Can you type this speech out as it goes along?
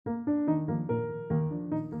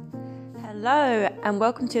Hello and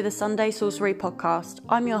welcome to the Sunday Sorcery podcast.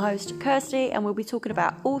 I'm your host Kirsty and we'll be talking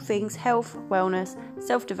about all things health, wellness,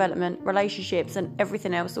 self-development, relationships and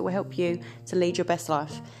everything else that will help you to lead your best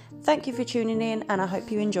life. Thank you for tuning in and I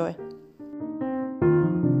hope you enjoy.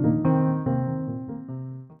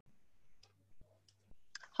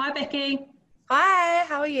 Hi Becky. Hi,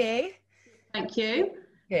 how are you? Thank you.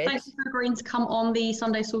 Good. Thank you for agreeing to come on the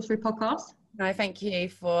Sunday Sorcery podcast. No, thank you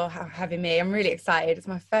for having me. I'm really excited. It's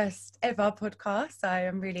my first ever podcast, so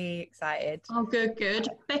I'm really excited. Oh, good.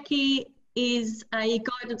 Becky is a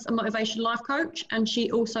guidance and motivation life coach, and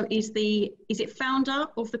she also is founder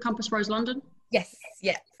of the Compass Rose London? Yes,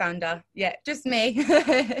 yeah, founder. Yeah, just me.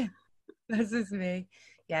 This is me.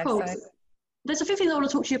 Yeah, cool. So. There's a few things I want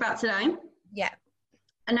to talk to you about today. Yeah.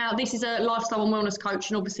 And now this is a lifestyle and wellness coach,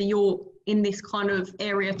 and obviously you're in this kind of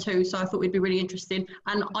area too, so I thought it'd be really interesting.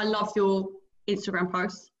 And I love your Instagram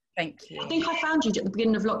posts. Thank you. I think I found you at the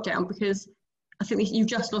beginning of lockdown because I think you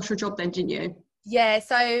just lost your job then, didn't you? Yeah,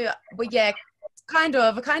 so, well, yeah, kind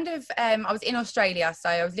of. I was in Australia, so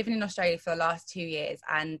I was living in Australia for the last 2 years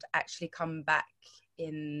and actually come back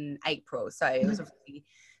in April. So it was obviously,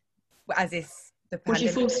 as is the pandemic. Was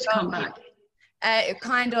you forced to come back?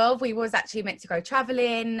 We was actually meant to go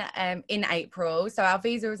travelling in April. So our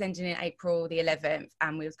visa was ending in April the 11th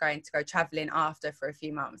and we was going to go travelling after for a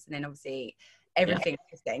few months. And then obviously everything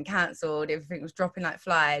was getting cancelled. Everything was dropping like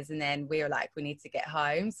flies. And then we were like, we need to get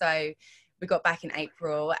home. So we got back in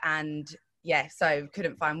April and so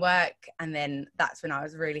couldn't find work. And then that's when I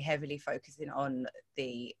was really heavily focusing on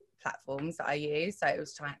the platforms that I use. So it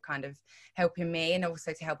was kind of helping me and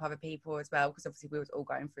also to help other people as well, because obviously we was all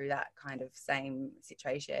going through that kind of same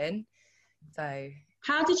situation. So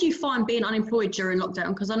how did you find being unemployed during lockdown?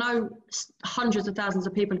 Because I know hundreds of thousands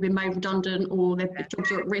of people have been made redundant or their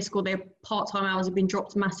jobs are at risk or their part-time hours have been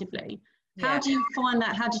dropped massively. How do you find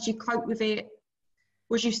that? How did you cope with it?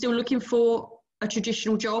 Was you still looking for a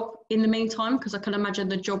traditional job in the meantime? Because I can imagine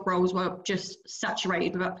the job roles were just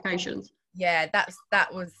saturated with applications. Yeah,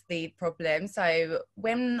 that was the problem. So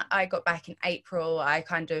when I got back in April, I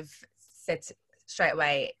kind of said straight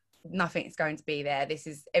away, nothing's going to be there.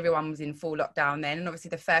 Everyone was in full lockdown then. And obviously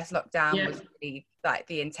the first lockdown was really like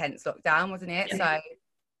the intense lockdown, wasn't it? So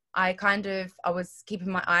I was keeping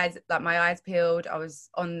my eyes peeled. I was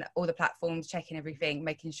on all the platforms, checking everything,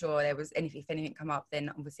 making sure there was if anything come up, then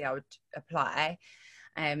obviously I would apply.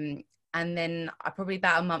 And then probably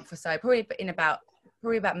about a month or so, probably about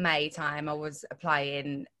May time, I was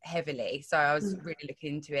applying heavily. So I was really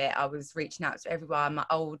looking into it. I was reaching out to everyone, my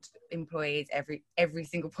old employees, every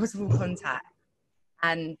single possible contact.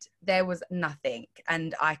 And there was nothing.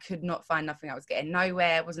 And I could not find nothing. I was getting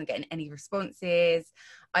nowhere, wasn't getting any responses.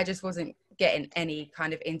 I just wasn't getting any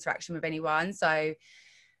kind of interaction with anyone. So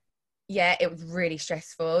yeah, it was really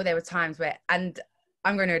stressful. There were times where, and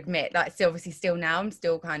I'm going to admit, like still now, I'm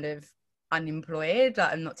still kind of unemployed.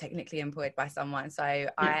 Like I'm not technically employed by someone. So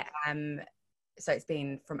I am, so it's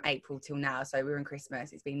been from April till now. So we were in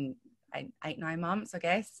Christmas. It's been 8-9 months, I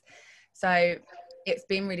guess. So it's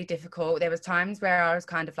been really difficult. There was times where I was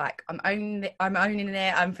kind of like, I'm owning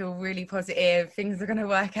it. I feel really positive. Things are going to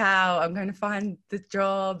work out. I'm going to find the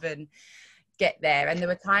job and get there. And there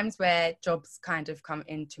were times where jobs kind of come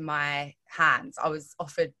into my hands. I was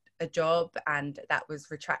offered a job and that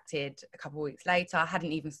was retracted a couple of weeks later. I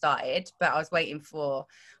hadn't even started, but I was waiting for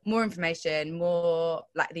more information, more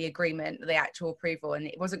like the agreement, the actual approval, and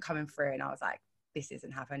it wasn't coming through. And I was like, this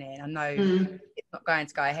isn't happening. I know it's not going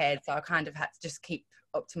to go ahead. So I kind of had to just keep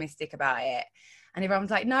optimistic about it. And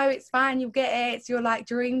everyone's like, no, it's fine. You'll get it. It's your like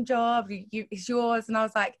dream job. It's yours. And I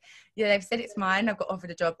was like, yeah, they've said it's mine. I've got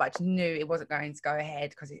offered a job, but I just knew it wasn't going to go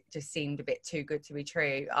ahead because it just seemed a bit too good to be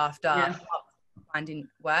true after finding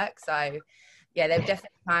work. So yeah, there were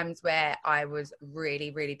definitely times where I was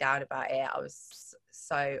really, really down about it. I was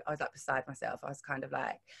like beside myself. I was kind of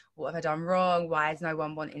like, what have I done wrong? Why is no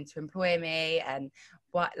one wanting to employ me? And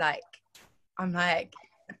what, like, I'm like,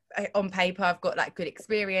 on paper, I've got like good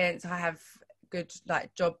experience. I have good like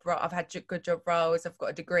I've had good job roles. I've got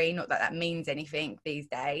a degree. Not that that means anything these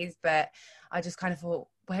days, but I just kind of thought,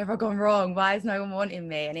 where have I gone wrong? Why is no one wanting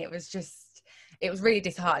me? And it was really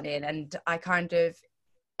disheartening. And I kind of,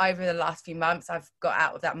 over the last few months, I've got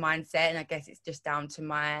out of that mindset. And I guess it's just down to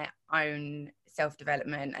my own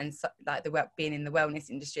self-development and like being in the wellness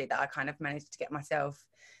industry that I kind of managed to get myself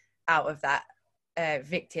out of that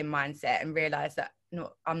victim mindset and realize that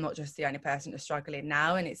I'm not just the only person that's struggling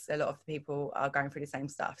now, and it's a lot of people are going through the same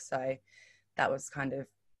stuff. So that was kind of,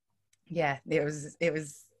 it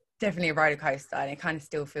was definitely a roller coaster, and it kind of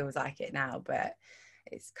still feels like it now, but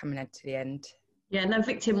it's coming to the end. Yeah, no,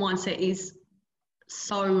 victim mindset is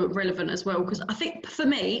so relevant as well, because I think for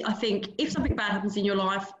me, I think if something bad happens in your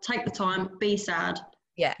life, take the time, be sad.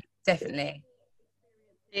 Yeah, definitely.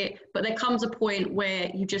 But there comes a point where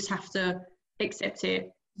you just have to accept it.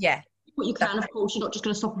 Yeah. What you can, of course, you're not just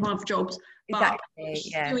going to stop applying for jobs, but Exactly.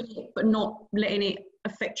 Yeah. doing it, but not letting it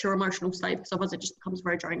affect your emotional state, because otherwise it just becomes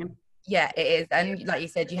very draining. Yeah, it is. And like you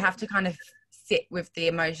said, you have to kind of sit with the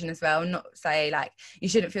emotion as well, not say like you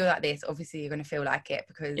shouldn't feel like this. Obviously you're going to feel like it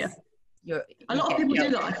because a lot of people do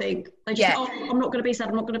that. I think they just say, I'm not going to be sad,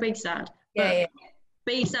 I'm not going to be sad. But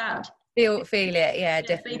be sad, feel it. Yeah,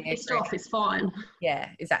 definitely. Be pissed off, it's fine. Yeah,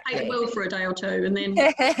 exactly. Take it well for a day or two and then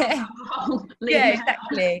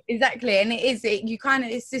exactly. And you kind of,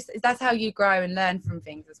 it's just, that's how you grow and learn from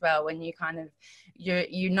things as well, when you kind of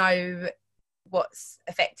you know what's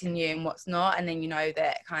affecting you and what's not, and then you know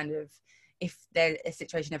that kind of if there a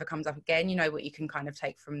situation ever comes up again, you know what you can kind of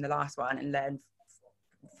take from the last one and learn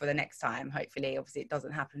for the next time. Hopefully, obviously it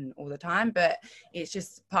doesn't happen all the time, but it's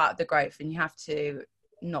just part of the growth, and you have to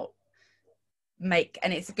not make,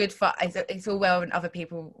 and it's good for, it's all well when other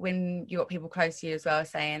people, when you got people close to you as well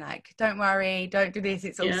saying like, don't worry, don't do this,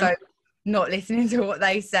 it's also not listening to what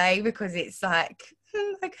they say, because it's like,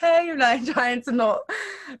 okay, you know, trying to not,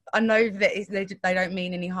 I know that they don't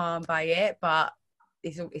mean any harm by it, but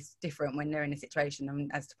it's different when they're in a situation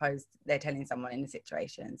as opposed they're telling someone in a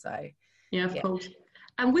situation. So of course.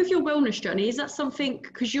 And with your wellness journey, is that something,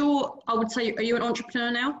 because I would say, are you an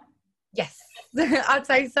entrepreneur now? Yes, I'd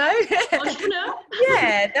say so. Entrepreneur?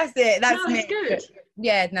 Yeah, that's it. That's me. Good.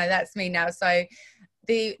 Yeah, no, that's me now. So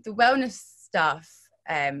the wellness stuff,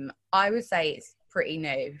 I would say it's pretty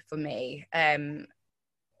new for me. And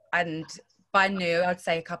by new, I'd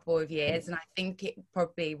say a couple of years. And I think it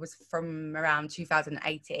probably was from around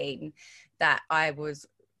 2018 that I was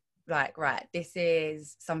like, right, this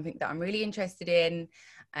is something that I'm really interested in.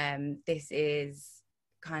 This is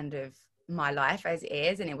kind of my life as it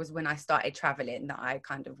is. And it was when I started traveling that I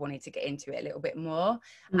kind of wanted to get into it a little bit more.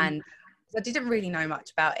 And I didn't really know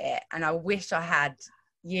much about it, and I wish I had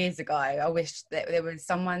years ago. I wish that there was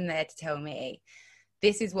someone there to tell me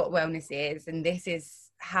this is what wellness is, and this is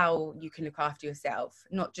how you can look after yourself,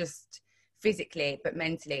 not just physically but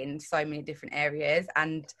mentally in so many different areas.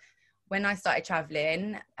 And when I started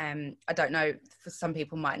traveling, I don't know, for some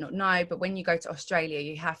people might not know, but when you go to Australia,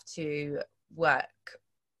 you have to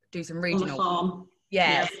do some regional farm.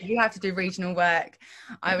 Yes, you have to do regional work.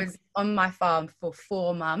 I was on my farm for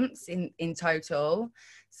 4 months in total.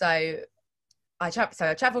 So I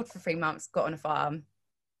traveled for 3 months, got on a farm,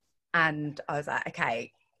 and I was like,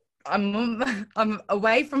 okay, I'm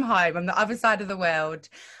away from home. I'm the other side of the world.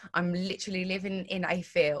 I'm literally living in a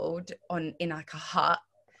field in like a hut.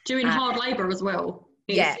 Doing hard labour as well.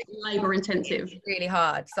 It's labour intensive. It's really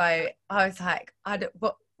hard. So I was like,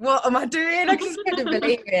 what am I doing? I just couldn't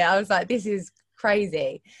believe it. I was like, this is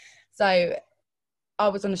crazy. So I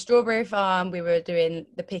was on a strawberry farm. We were doing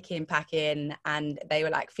the picking, packing, and they were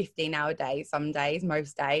like 15-hour days some days,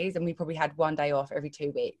 most days, and we probably had 1 day off every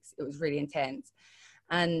 2 weeks. It was really intense.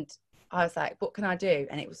 And I was like, what can I do?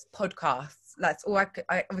 And it was podcasts. That's all I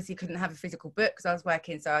obviously couldn't have a physical book because I was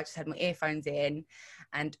working, so I just had my earphones in,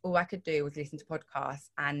 and all I could do was listen to podcasts.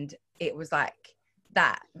 And it was like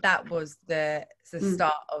that was the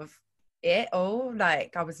start of it all.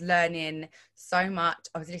 Like, I was learning so much.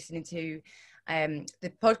 I was listening to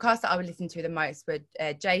the podcast that I would listen to the most were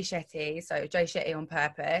Jay Shetty, so Jay Shetty on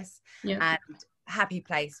Purpose, and Happy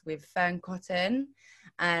Place with Fern Cotton.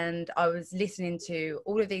 And I was listening to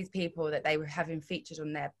all of these people that they were having featured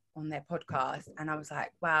on their podcast, and I was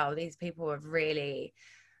like, wow, these people have really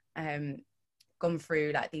gone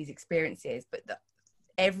through like these experiences, but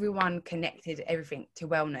everyone connected everything to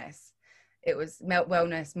wellness. It was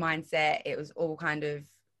wellness, mindset, it was all kind of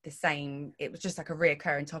the same. It was just like a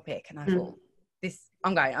reoccurring topic, and I thought,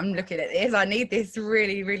 I'm looking at this, I need this,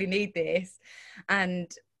 really, really need this.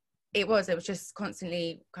 And it was just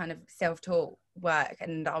constantly kind of self-taught work,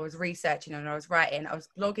 and I was researching and I was writing, I was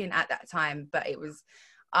blogging at that time, but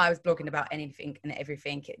I was blogging about anything and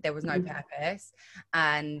everything. There was no purpose,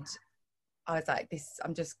 and I was like,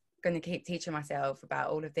 I'm just going to keep teaching myself about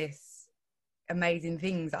all of this amazing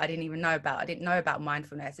things that I didn't even know about. I didn't know about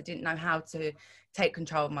mindfulness. I didn't know how to take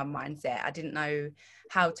control of my mindset. I didn't know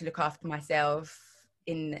how to look after myself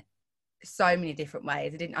in so many different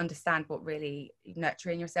ways. I didn't understand what really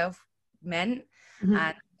nurturing yourself meant.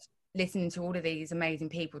 And listening to all of these amazing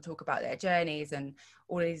people talk about their journeys and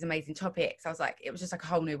all of these amazing topics, I was like, it was just like a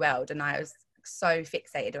whole new world. And I was so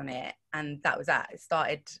fixated on it, and that was that. It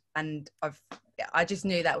started, and I just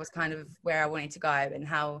knew that was kind of where I wanted to go and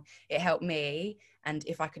how it helped me. And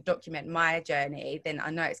if I could document my journey, then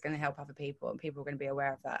I know it's going to help other people, and people are going to be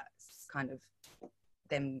aware of that kind of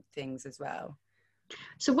them things as well.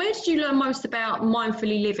 So where did you learn most about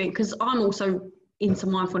mindfully living? Because I'm also into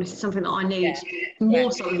mindfulness. It's something that I need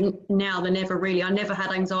more so now than ever, really. I never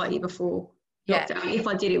had anxiety before lockdown. If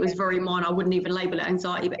I did, it was very minor. I wouldn't even label it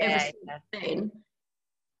anxiety, but ever since then,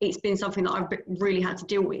 it's been something that I've really had to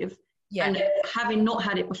deal with. And having not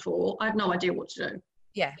had it before, I had no idea what to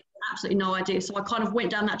do. Absolutely no idea. So I kind of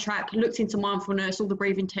went down that track, looked into mindfulness, all the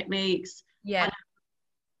breathing techniques,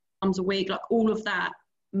 times a week, like all of that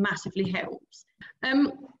massively helps.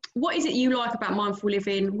 What is it you like about mindful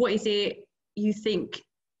living? What is it you think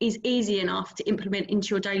is easy enough to implement into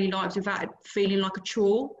your daily lives without it feeling like a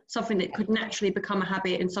chore, something that could naturally become a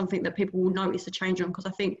habit and something that people will notice a change on? Because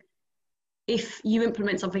I think if you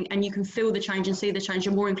implement something and you can feel the change and see the change,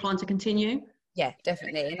 you're more inclined to continue. Yeah,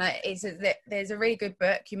 definitely. And there's a really good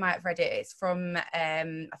book, you might have read it. It's from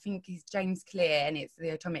I think it's James Clear, and it's The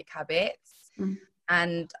Atomic Habits.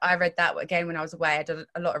 And I read that again when I was away. I did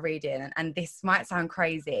a lot of reading, and this might sound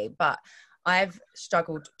crazy, but I've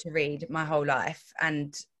struggled to read my whole life.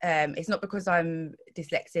 And it's not because I'm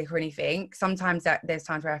dyslexic or anything. Sometimes there's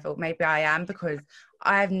times where I thought maybe I am, because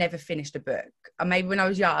I've never finished a book. Or maybe when I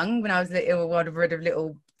was young, when I was little, I'd have read a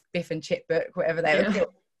little Biff and Chip book, whatever they were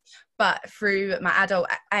called. But through my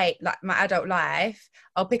adult life,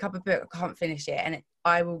 I'll pick up a book, I can't finish it, and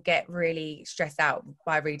I will get really stressed out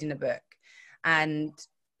by reading a book. And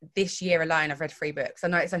this year alone, I've read 3 books. I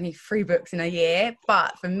know it's only 3 books in a year,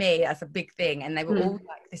 but for me, that's a big thing. And they were all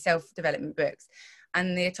like the self-development books.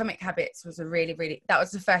 And The Atomic Habits was that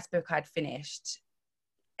was the first book I'd finished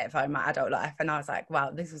ever in my adult life. And I was like,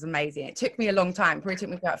 wow, this was amazing. It took me a long time. Probably took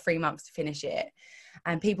me about 3 months to finish it.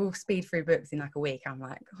 And people speed through books in like a week. I'm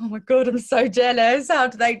like, oh my God, I'm so jealous. How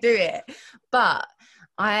do they do it? But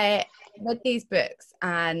I read these books,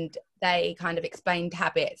 and they kind of explained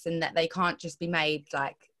habits, and that they can't just be made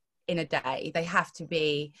like in a day. You have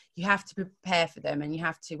to prepare for them, and you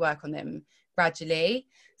have to work on them gradually.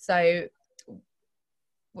 So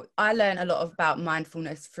I learned a lot about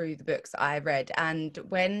mindfulness through the books I read. And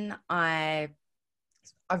when I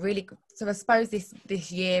suppose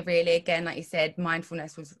this year, really, again, like you said,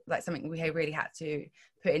 mindfulness was like something we really had to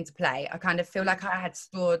put into play. I kind of feel like I had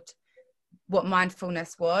stored what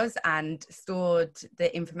mindfulness was and stored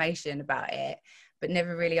the information about it, but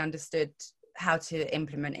never really understood how to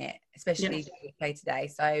implement it, especially day to day.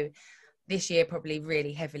 So this year probably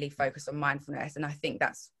really heavily focused on mindfulness, and I think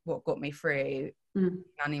that's what got me through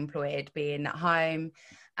unemployed, being at home,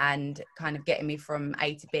 and kind of getting me from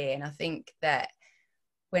A to B. And I think that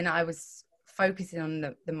when I was focusing on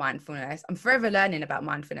the mindfulness, I'm forever learning about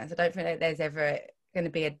mindfulness. I don't think that there's ever going to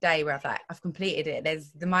be a day where I've completed it.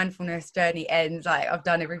 There's the mindfulness journey ends, like I've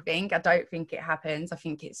done everything. I don't think it happens. I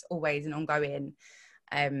think it's always an ongoing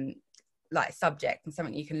like subject and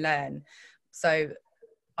something you can learn. So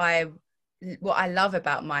what I love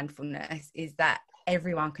about mindfulness is that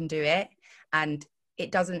everyone can do it, and you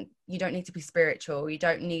don't need to be spiritual, you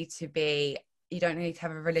don't need to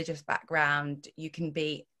have a religious background. You can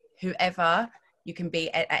be whoever, you can be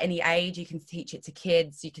at any age. You can teach it to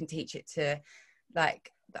kids, you can teach it to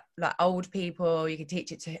like old people, you can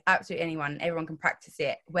teach it to absolutely anyone. Everyone can practice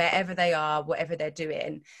it wherever they are, whatever they're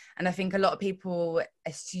doing. And I think a lot of people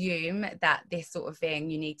assume that this sort of thing,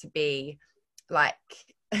 you need to be like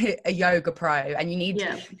a yoga pro, and you need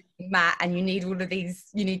mat, and you need all of these,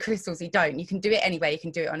 you need crystals. You don't. You can do it anyway. You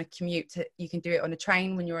can do it on a commute, you can do it on a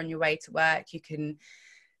train when you're on your way to work, you can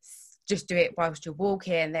just do it whilst you're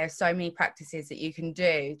walking. There are so many practices that you can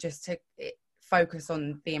do just to focus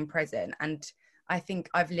on being present. And I think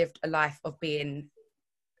I've lived a life of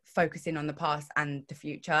focusing on the past and the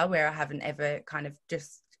future, where I haven't ever kind of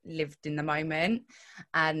just lived in the moment.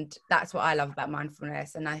 And that's what I love about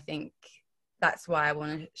mindfulness. And I think that's why I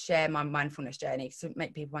want to share my mindfulness journey, to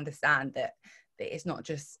make people understand that it's not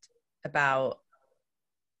just about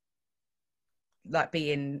like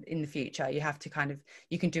being in the future. You have to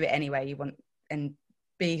you can do it anyway you want, and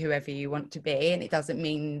be whoever you want to be. And it doesn't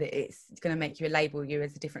mean that it's going to make you label you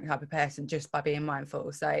as a different type of person just by being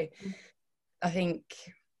mindful. So I think,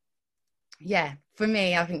 for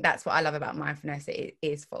me, I think that's what I love about mindfulness. It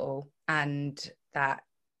is for all, and that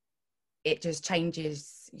it just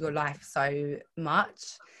changes your life so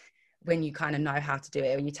much when you kind of know how to do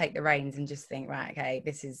it, when you take the reins and just think, right, okay,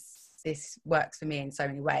 this works for me in so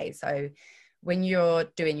many ways. So when you're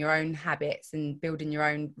doing your own habits and building your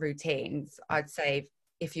own routines, I'd say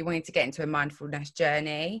if you wanted to get into a mindfulness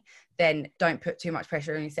journey, then don't put too much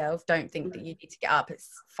pressure on yourself. Don't think that you need to get up at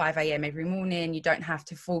 5 a.m. every morning. You don't have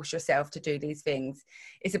to force yourself to do these things.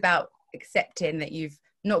 It's about accepting that you've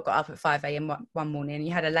not got up at 5 a.m. one morning and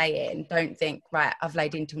you had a lay in. Don't think, right, I've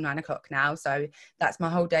laid in till 9 o'clock now, so that's my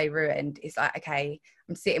whole day ruined. It's like, okay,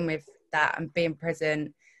 I'm sitting with that, I'm being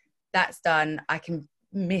present, that's done, I can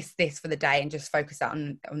miss this for the day and just focus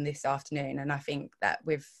on this afternoon. And I think that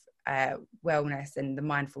with wellness and the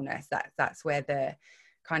mindfulness, that's where the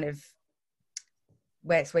kind of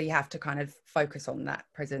where you have to kind of focus on that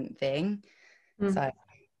present thing. So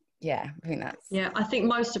yeah, I think that's I think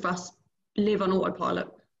most of us live on autopilot.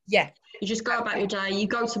 You just go about your day, you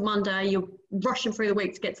go to Monday, you're rushing through the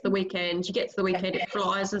week to get to the weekend, you get to the weekend, it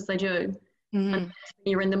flies as they do, and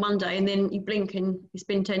you're in the Monday, and then you blink and it's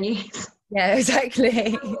been 10 years.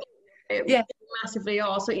 Exactly. It massively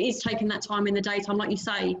are. So it is taking that time in the daytime, like you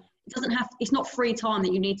say. It's not free time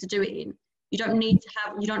that you need to do it in. You don't need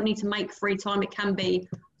to make free time. It can be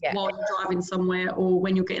while you're driving somewhere, or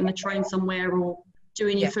when you're getting the train somewhere, or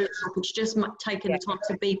doing your food shop. It's just taking the time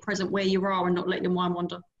to be present where you are and not letting your mind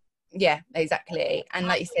wander. Yeah, exactly. And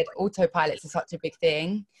like you said, autopilots are such a big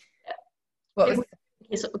thing.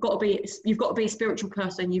 You've got to be a spiritual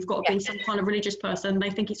person. You've got to be some kind of religious person. They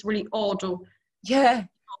think it's really odd, or it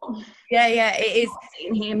is.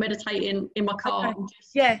 Sitting here meditating in my car, and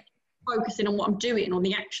just focusing on what I'm doing, on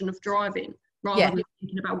the action of driving, rather than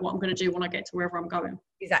thinking about what I'm going to do when I get to wherever I'm going.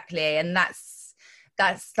 Exactly, and that's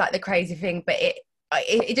like the crazy thing. But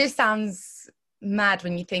it just sounds mad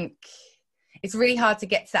when you think. It's really hard to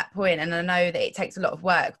get to that point, and I know that it takes a lot of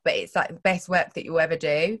work, but it's like the best work that you'll ever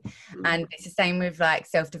do. And it's the same with like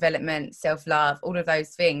self-development, self-love, all of those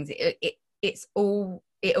things. It all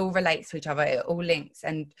relates to each other. It all links,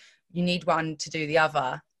 and you need one to do the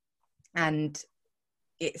other. And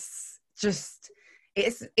it's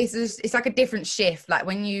like a different shift. Like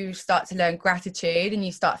when you start to learn gratitude and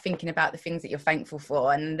you start thinking about the things that you're thankful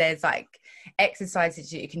for, and there's like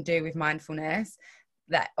exercises that you can do with mindfulness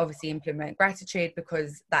that obviously implement gratitude,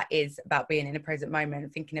 because that is about being in a present moment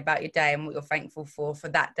and thinking about your day and what you're thankful for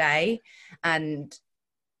that day. And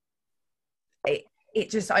it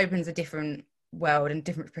just opens a different world and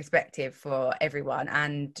different perspective for everyone,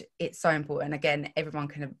 and it's so important. Again, everyone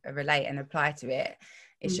can relate and apply to it.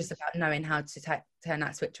 It's just about knowing how to turn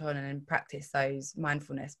that switch on and practice those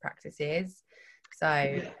mindfulness practices.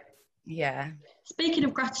 So speaking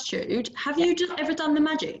of gratitude, have you ever done the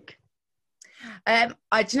magic? Do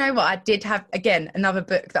you know what, I did have, again, another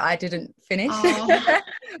book that I didn't finish.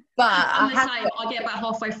 But I get about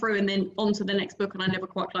halfway through and then on to the next book, and I never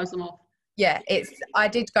quite close them off. I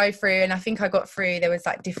did go through, and I think I got through, there was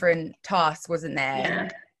like different tasks, wasn't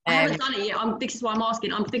there? I haven't done it yet. This is why I'm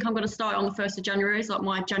asking. I think I'm going to start on the 1st of January. It's like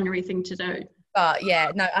my January thing to do. But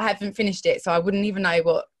no, I haven't finished it, so I wouldn't even know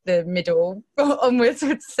what the middle onwards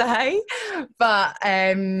would say. But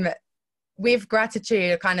with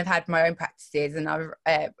gratitude, I kind of had my own practices, and I've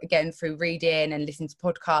again, through reading and listening to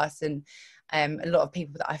podcasts and a lot of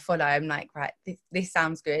people that I follow, I'm like, right, this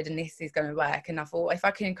sounds good and this is going to work. And I thought, if I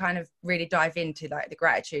can kind of really dive into like the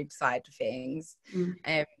gratitude side of things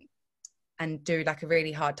and do like a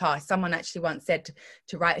really hard task. Someone actually once said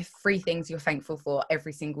to write 3 things you're thankful for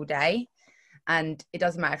every single day, and it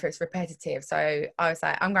doesn't matter if it's repetitive. So I was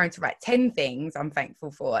like, I'm going to write 10 things I'm thankful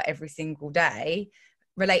for every single day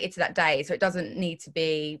related to that day, so it doesn't need to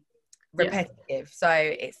be repetitive. So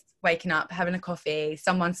it's waking up, having a coffee,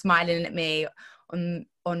 someone smiling at me on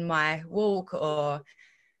my walk, or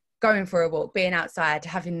going for a walk, being outside,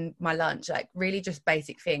 having my lunch, like really just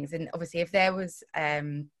basic things. And obviously if there was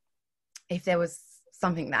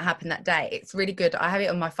something that happened that day, it's really good. I have it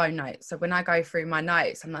on my phone notes, so when I go through my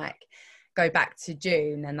notes, I'm like, go back to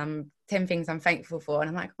June, and I'm 10 things I'm thankful for, and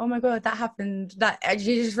I'm like, oh my god, that happened. That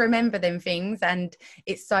you just remember them things, and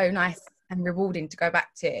it's so nice and rewarding to go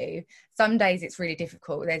back to. Some days it's really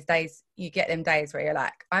difficult. There's days, you get them days where you're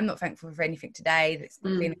like, I'm not thankful for anything today. It's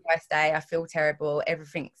been the worst day. I feel terrible.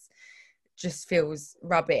 Everything's just feels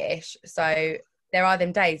rubbish. So there are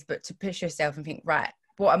them days, but to push yourself and think, right,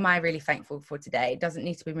 what am I really thankful for today? It doesn't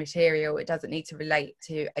need to be material. It doesn't need to relate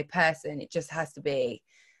to a person. It just has to be,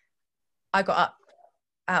 I got up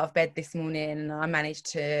out of bed this morning and I managed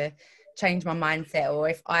to change my mindset, or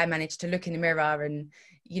if I managed to look in the mirror and,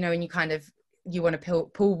 you know, and you want to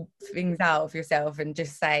pull things out of yourself and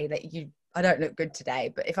just say that I don't look good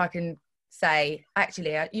today. But if I can say,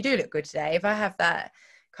 actually, you do look good today. If I have that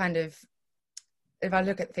kind of, if I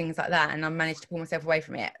look at things like that and I manage to pull myself away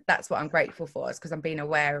from it, that's what I'm grateful for. It's because I'm being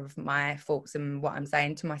aware of my thoughts and what I'm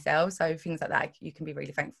saying to myself. So things like that you can be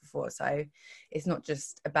really thankful for. So it's not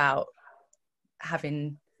just about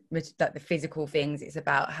having like the physical things. It's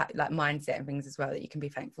about like mindset and things as well that you can be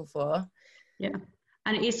thankful for. Yeah.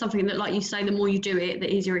 And it is something that, like you say, the more you do it,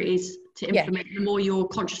 the easier it is to implement. The more you're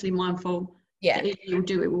consciously mindful, the easier you'll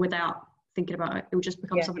do it without thinking about it. It will just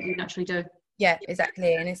become something you naturally do. Yeah,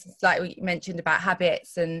 exactly. And it's like we mentioned about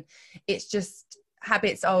habits, and it's just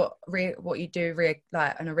habits are what you do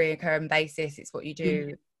like on a reoccurring basis. It's what you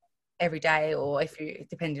do every day, or if you,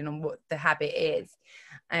 depending on what the habit is.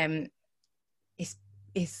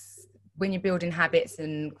 It's when you're building habits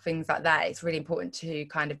and things like that, it's really important to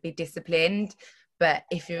kind of be disciplined. But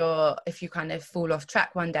if you kind of fall off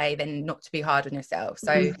track one day, then not to be hard on yourself.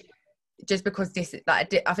 So just because I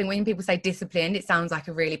think when people say disciplined, it sounds like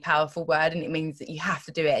a really powerful word, and it means that you have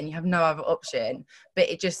to do it and you have no other option. But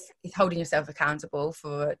it's holding yourself accountable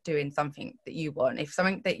for doing something that you want. If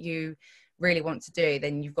something that you really want to do,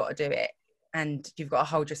 then you've got to do it, and you've got to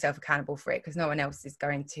hold yourself accountable for it, because no one else is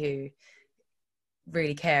going to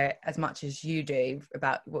really care as much as you do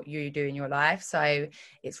about what you do in your life. So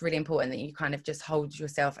it's really important that you kind of just hold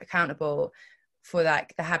yourself accountable for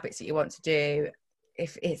like the habits that you want to do.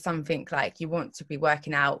 If it's something like you want to be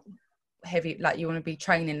working out heavy, like you want to be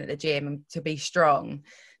training at the gym and to be strong,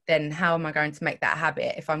 then how am I going to make that a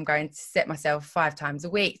habit? If I'm going to set myself 5 times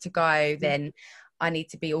a week to go, then I need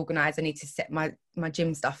to be organized. I need to set my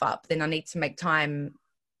gym stuff up. Then I need to make time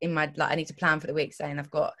in my, like, I need to plan for the week, saying I've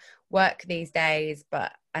got work these days,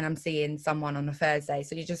 and I'm seeing someone on a Thursday.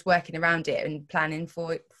 So you're just working around it and planning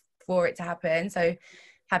for it to happen. So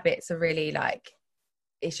habits are really like,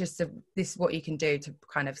 it's just this is what you can do to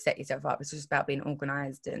kind of set yourself up. It's just about being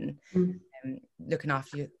organized and looking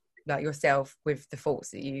after yourself with the thoughts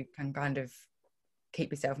that you can kind of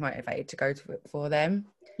keep yourself motivated to go to it for them.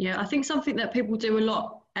 Yeah, I think something that people do a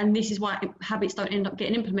lot, and this is why habits don't end up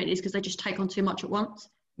getting implemented, is because they just take on too much at once.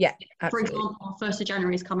 Yeah, absolutely. For example, 1st of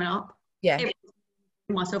January is coming up. Yeah.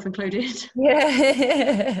 Myself included.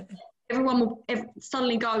 Yeah. Everyone will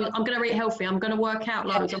suddenly go, I'm going to eat healthy, I'm going to work out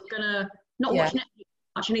loads, I'm going to not watch Netflix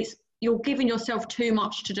much, and you're giving yourself too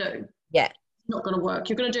much to do. Yeah. It's not going to work.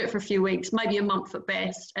 You're going to do it for a few weeks, maybe a month at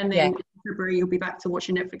best, and then in February you'll be back to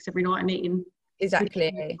watching Netflix every night and eating. Exactly.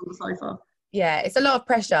 On the sofa. Yeah, it's a lot of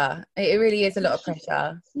pressure. It really is a lot of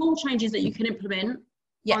pressure. Small changes that you can implement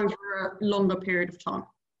over a longer period of time.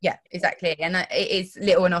 Yeah, exactly. And it is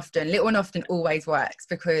little and often. Little and often always works,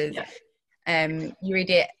 because you read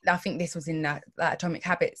it, I think this was in that Atomic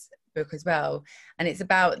Habits book as well, and it's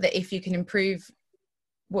about that if you can improve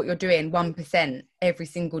what you're doing 1% every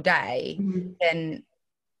single day, then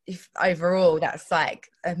if overall that's like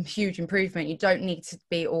a huge improvement. You don't need to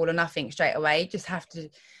be all or nothing straight away. You just have to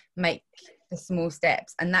make the small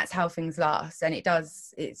steps, and that's how things last. And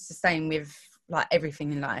it's the same with like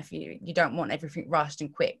everything in life. You don't want everything rushed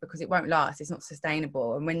and quick, because it won't last. It's not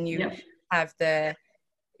sustainable. And when you have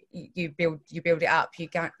you build it up, you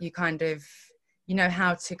kind of, you know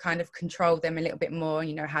how to kind of control them a little bit more,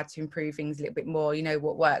 you know how to improve things a little bit more, you know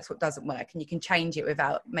what works, what doesn't work, and you can change it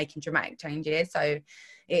without making dramatic changes. So it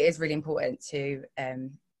is really important to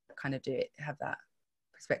kind of have that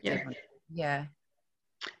perspective on it. Yeah.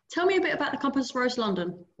 Tell me a bit about the Compass Rose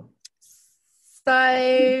London.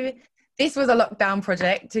 So this was a lockdown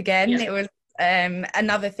project again. It was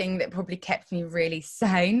another thing that probably kept me really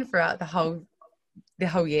sane throughout the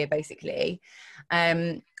whole year, basically.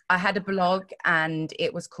 I had a blog, and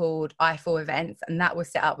it was called I4 Events, and that was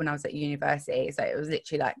set up when I was at university. So it was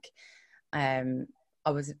literally like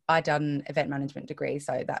I'd done event management degree,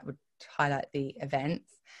 so that would highlight the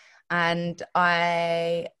events. And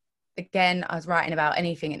I was writing about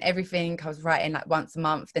anything and everything. I was writing like once a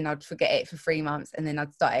month, then I'd forget it for 3 months, and then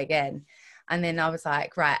I'd start it again. And then I was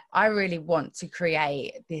like, right, I really want to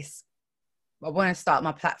create this. I want to start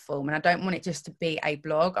my platform, and I don't want it just to be a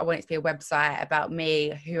blog. I want it to be a website about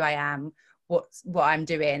me, who I am, what I'm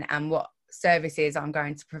doing, and what services I'm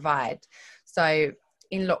going to provide. So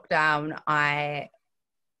in lockdown, I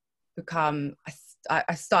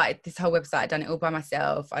started this whole website. I'd done it all by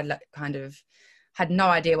myself. I kind of had no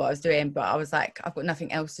idea what I was doing, but I was like, I've got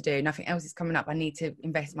nothing else to do. Nothing else is coming up. I need to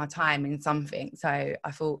invest my time in something. So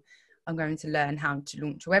I thought, I'm going to learn how to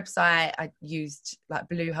launch a website. I used like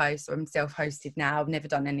Bluehost, so I'm self-hosted now. I've never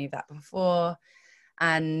done any of that before.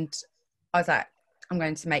 And I was like, I'm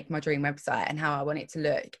going to make my dream website and how I want it to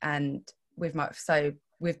look. And with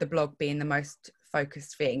the blog being the most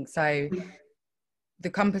focused thing. So the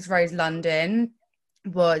Compass Rose London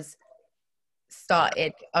was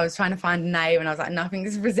started. I was trying to find a name, and I was like,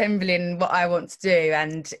 nothing's resembling what I want to do,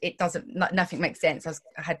 and it doesn't, like, nothing makes sense. I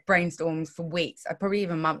had brainstorms for weeks, probably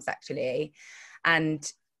even months actually, and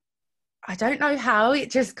I don't know how it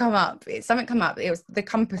just come up. Something come up. It was the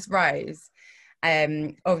Compass Rose,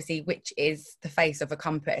 obviously, which is the face of a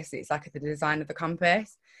compass. It's like the design of the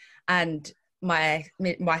compass. And my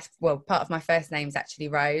part of my first name is actually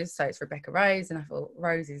Rose, so it's Rebecca Rose, and I thought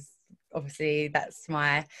Rose is obviously, that's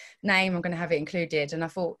my name, I'm going to have it included. And I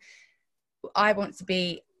thought I want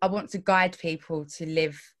to guide people to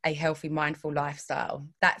live a healthy, mindful lifestyle.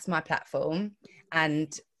 That's my platform.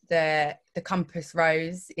 And the compass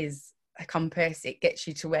Rose is a compass. It gets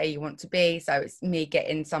you to where you want to be. So it's me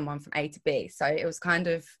getting someone from A to B. So it was kind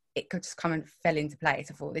of, it could just come and fell into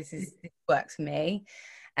place. I thought this works for me.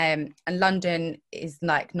 And London is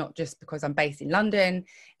like, not just because I'm based in London,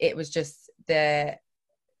 it was just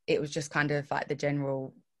kind of like the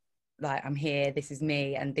general, like, I'm here, this is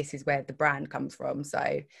me, and this is where the brand comes from.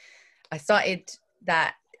 So I started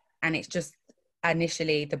that, and it's just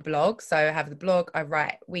initially the blog. So I have the blog, I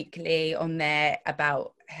write weekly on there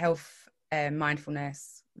about health,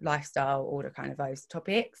 mindfulness, lifestyle, all the kind of those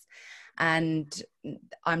topics. And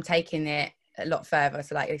I'm taking it a lot further.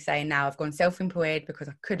 So like you're saying, now I've gone self-employed because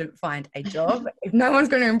I couldn't find a job. If no one's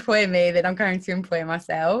going to employ me, then I'm going to employ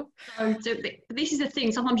myself. So this is the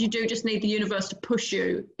thing, sometimes you do just need the universe to push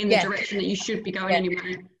you in the direction that you should be going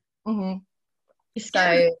anyway. Mm-hmm. It's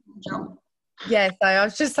scary. So I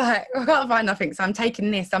was just like, I can't find nothing, so I'm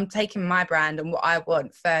taking my brand and what I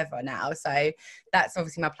want further now. So that's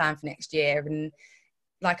obviously my plan for next year. And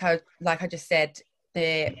like I just said,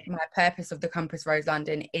 my purpose of the Compass Rose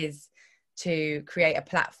London is to create a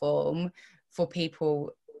platform for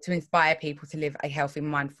people, to inspire people to live a healthy,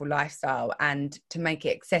 mindful lifestyle, and to make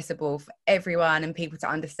it accessible for everyone, and people to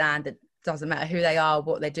understand that it doesn't matter who they are,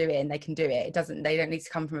 what they're doing, they can do it. They don't need to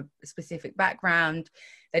come from a specific background.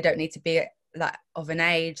 They don't need to be like of an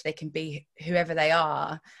age. They can be whoever they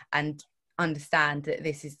are and understand that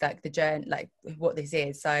this is like the journey, like what this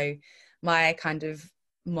is. So my kind of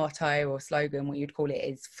motto or slogan, what you'd call it,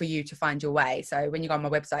 is for you to find your way. So when you go on my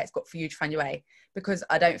website, it's got for you to find your way, because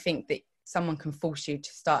I don't think that someone can force you to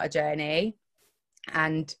start a journey.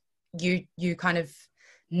 And you kind of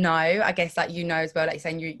know, I guess, like, you know as well, like you're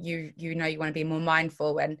saying, you know you want to be more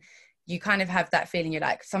mindful, and you kind of have that feeling, you're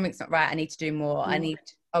like, something's not right, I need to do more,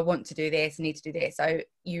 I want to do this, I need to do this. So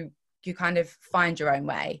you kind of find your own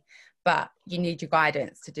way, but you need your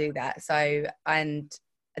guidance to do that. So, and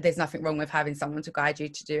there's nothing wrong with having someone to guide you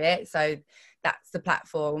to do it. So that's the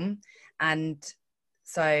platform. And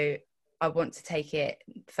so I want to take it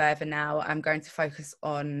further now. I'm going to focus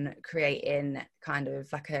on creating kind of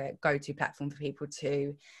like a go-to platform for people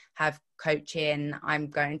to have coaching. I'm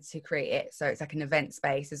going to create it so it's like an event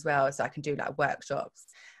space as well, so I can do like workshops.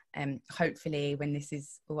 Hopefully when this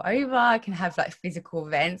is all over, I can have like physical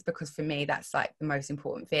events, because for me that's like the most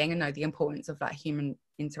important thing. I know the importance of like human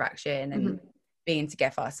interaction and being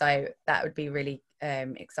together. So that would be really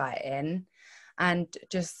exciting, and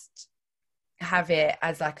just have it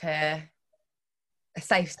as like a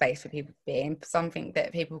safe space for people to be in, something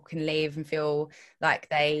that people can leave and feel like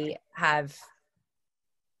they have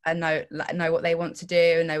know what they want to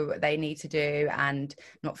do, know what they need to do, and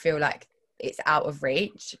not feel like it's out of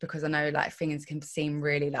reach. Because I know like things can seem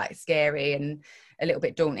really like scary and a little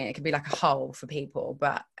bit daunting. It can be like a hole for people,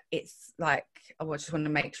 but it's like, I just want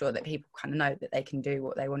to make sure that people kind of know that they can do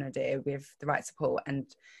what they want to do with the right support and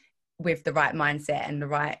with the right mindset and the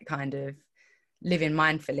right kind of living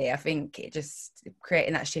mindfully. I think it just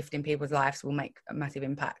creating that shift in people's lives will make a massive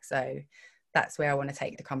impact. So that's where I want to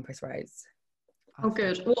take the Compass Rose. Oh,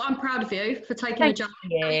 good. Well, I'm proud of you for taking the jump.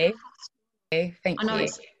 Thank you. I know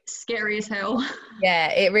it's scary as hell.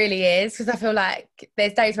 Yeah, it really is, because I feel like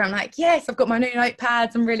there's days where I'm like, yes, I've got my new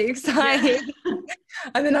notepads, I'm really excited.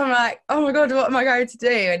 And then I'm like, oh my God, what am I going to do?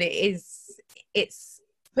 And it's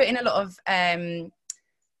putting a lot of,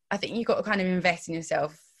 I think you've got to kind of invest in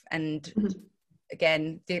yourself and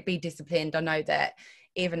again, be disciplined. I know that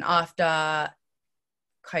even after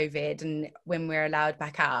COVID and when we're allowed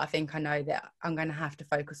back out, I think I know that I'm going to have to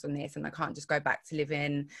focus on this, and I can't just go back to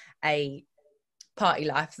living a party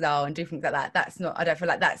lifestyle and do things like that. I don't feel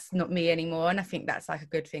like that's not me anymore. And I think that's like a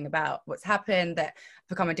good thing about what's happened, that I've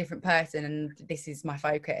become a different person, and this is my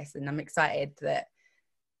focus, and I'm excited that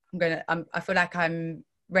I feel like I'm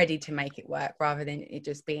ready to make it work rather than it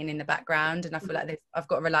just being in the background. And I feel like I've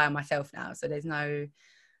got to rely on myself now, so there's no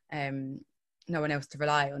one else to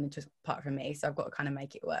rely on, just apart from me. So I've got to kind of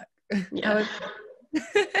make it work. Yeah.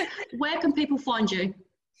 Where can people find you?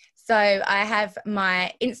 So I have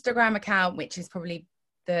my Instagram account, which is probably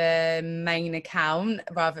the main account,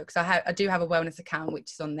 rather, because I do have a wellness account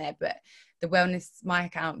which is on there, but my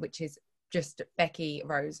account, which is just Becky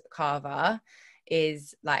Rose Carver,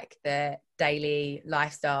 is like the daily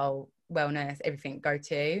lifestyle wellness, everything go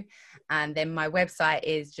to. And then my website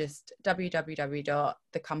is just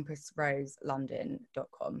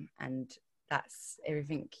www.thecompassroselondon.com, and that's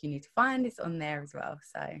everything you need to find. It's on there as well.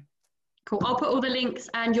 So cool. I'll put all the links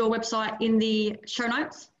and your website in the show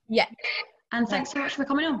notes. Yeah. And thanks so much for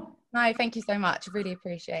coming on. No, thank you so much. Really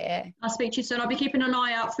appreciate it. I'll speak to you soon. I'll be keeping an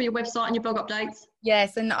eye out for your website and your blog updates.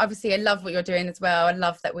 Yes, and obviously I love what you're doing as well. I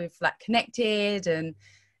love that we've like connected, and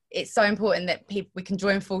it's so important that we can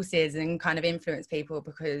join forces and kind of influence people,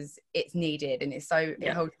 because it's needed, and it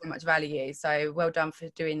holds so much value. So well done for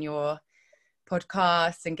doing your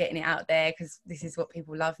podcast and getting it out there, because this is what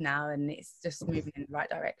people love now, and it's just moving in the right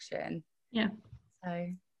direction. Yeah. So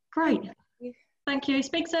great. Thank you.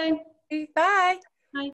 Speak soon. Bye.